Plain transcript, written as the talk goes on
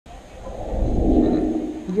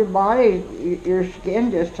Your body, your skin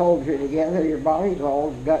just holds you together. Your body's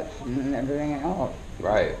all guts and everything else.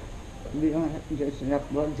 Right. You don't have just enough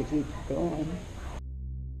blood to keep going.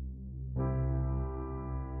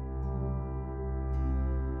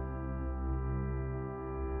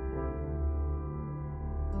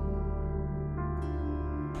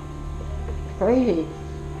 Crazy.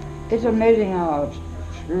 It's amazing how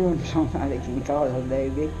screwing somebody can cause a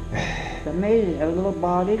baby. It's amazing. A little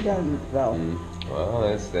body doesn't though. Well,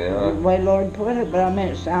 that's The way Lord put it, but I mean,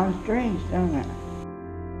 it sounds strange, doesn't it?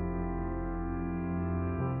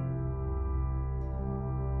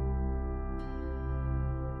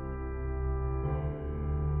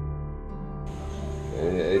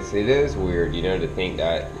 it is weird, you know, to think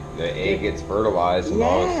that the egg gets fertilized and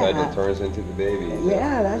all of a sudden it turns into the baby.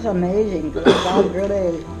 Yeah, that's amazing. God really,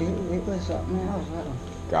 it was something else.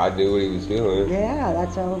 God knew what he was doing. Yeah,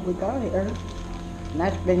 that's how we got here. And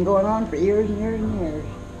that's been going on for years and years and years.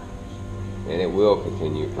 And it will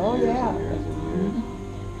continue for years and years and years. Mm-hmm.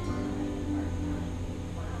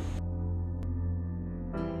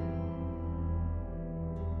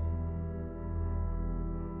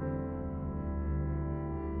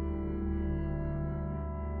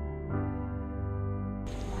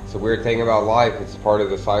 It's a weird thing about life. It's part of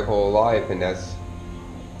the cycle of life, and that's,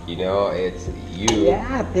 you know, it's you.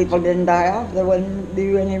 Yeah, if people didn't die off, there wouldn't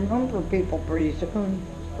be any room for people pretty soon.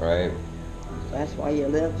 Right. That's why you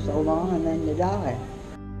live so long and then you die.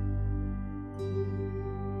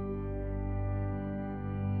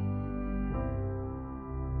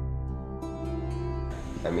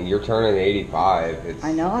 I mean, you're turning 85. It's,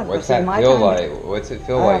 I know. What's that feel like? What's it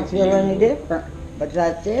feel like? I don't feel any different. But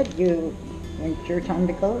that's it. When it's your time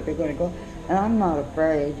to go, you're going to go. And I'm not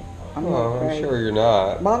afraid. I'm not afraid. I'm sure you're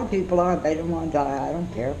not. A lot of people aren't. They don't want to die. I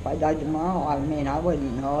don't care if I died tomorrow. I mean, I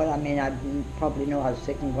wouldn't know it. I mean, I'd probably know I was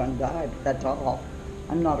sick and going to die, but that's all.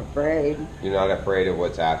 I'm not afraid. You're not afraid of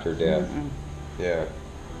what's after death? Mm-mm. Yeah.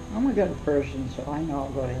 I'm a good person, so I know I'll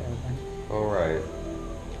go to heaven. All right.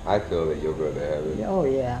 I feel that you'll go to heaven. Oh,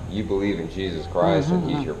 yeah. You believe in Jesus Christ and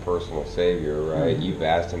he's your personal savior, right? You've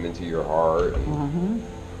asked him into your heart.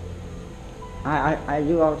 I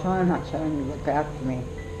do all the time. I tell him to look after me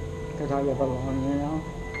because I live alone, you know?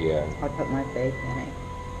 Yeah. I put my faith in it.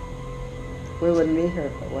 We wouldn't be here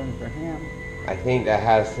if it wasn't for him. I think that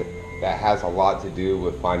has a lot to do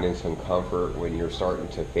with finding some comfort when you're starting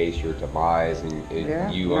to face your demise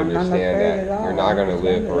and you understand that you're not going to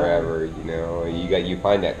live forever, you know. You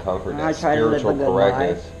find that comfort, that spiritual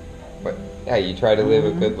correctness. But yeah, you try to live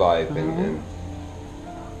a good life and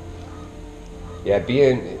yeah,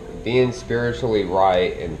 being spiritually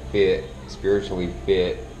right and spiritually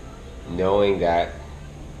fit, knowing that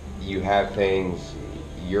you have things,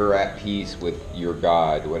 you're at peace with your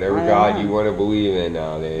God, whatever God you want to believe in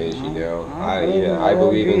nowadays, you know. I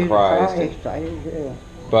believe in Christ.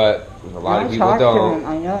 But a lot of people don't.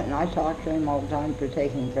 I know it, and I talk to him all the time for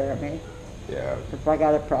taking care of me. Yeah. If I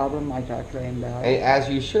got a problem, I talk to him about it. And as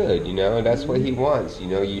you should, you know, that's what he wants. You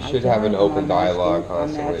know, you should have an open dialogue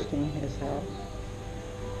constantly. I'm asking his help.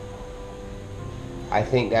 I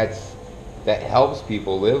think that helps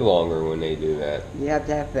people live longer when they do that. You have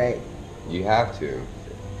to have faith. You have to.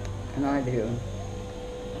 And I do.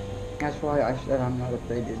 That's why I said I'm not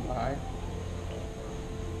afraid to die.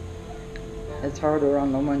 It's harder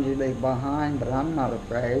on the ones you leave behind, but I'm not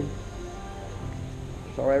afraid.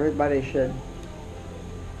 So everybody should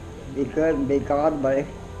be good and be godly.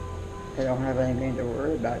 They don't have anything to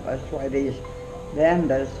worry about. That's why these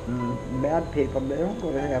bandits and bad people, they don't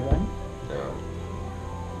go to heaven. No.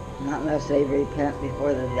 Not unless they repent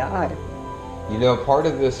before they die. You know, part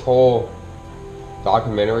of this whole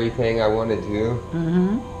documentary thing I want to do,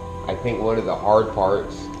 I think one of the hard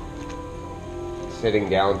parts, sitting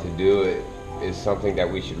down to do it, is something that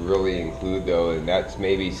we should really include though, and that's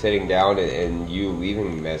maybe sitting down and you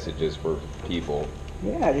leaving messages for people.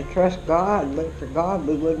 Yeah, to trust God. Look for God.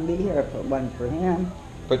 We wouldn't be here if it wasn't for him.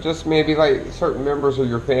 But just maybe like certain members of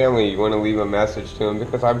your family, you want to leave a message to them,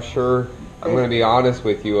 because I'm sure, I'm going to be honest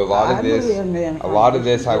with you, a lot of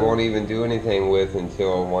this I won't even do anything with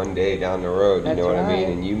until one day down the road, you know what I mean?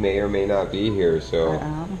 And you may or may not be here, so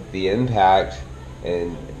the impact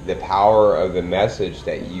and the power of the message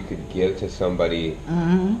that you could give to somebody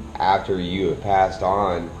after you have passed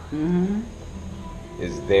on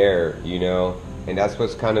is there, you know? And that's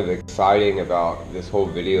what's kind of exciting about this whole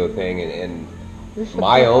video thing, and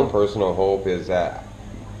my own personal hope is that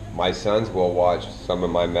my sons will watch some of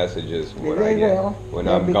my messages when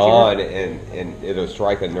I'm gone, and it'll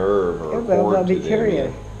strike a nerve or a chord to them. They'll be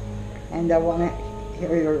curious, and they'll want to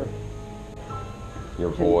hear your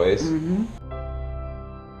voice.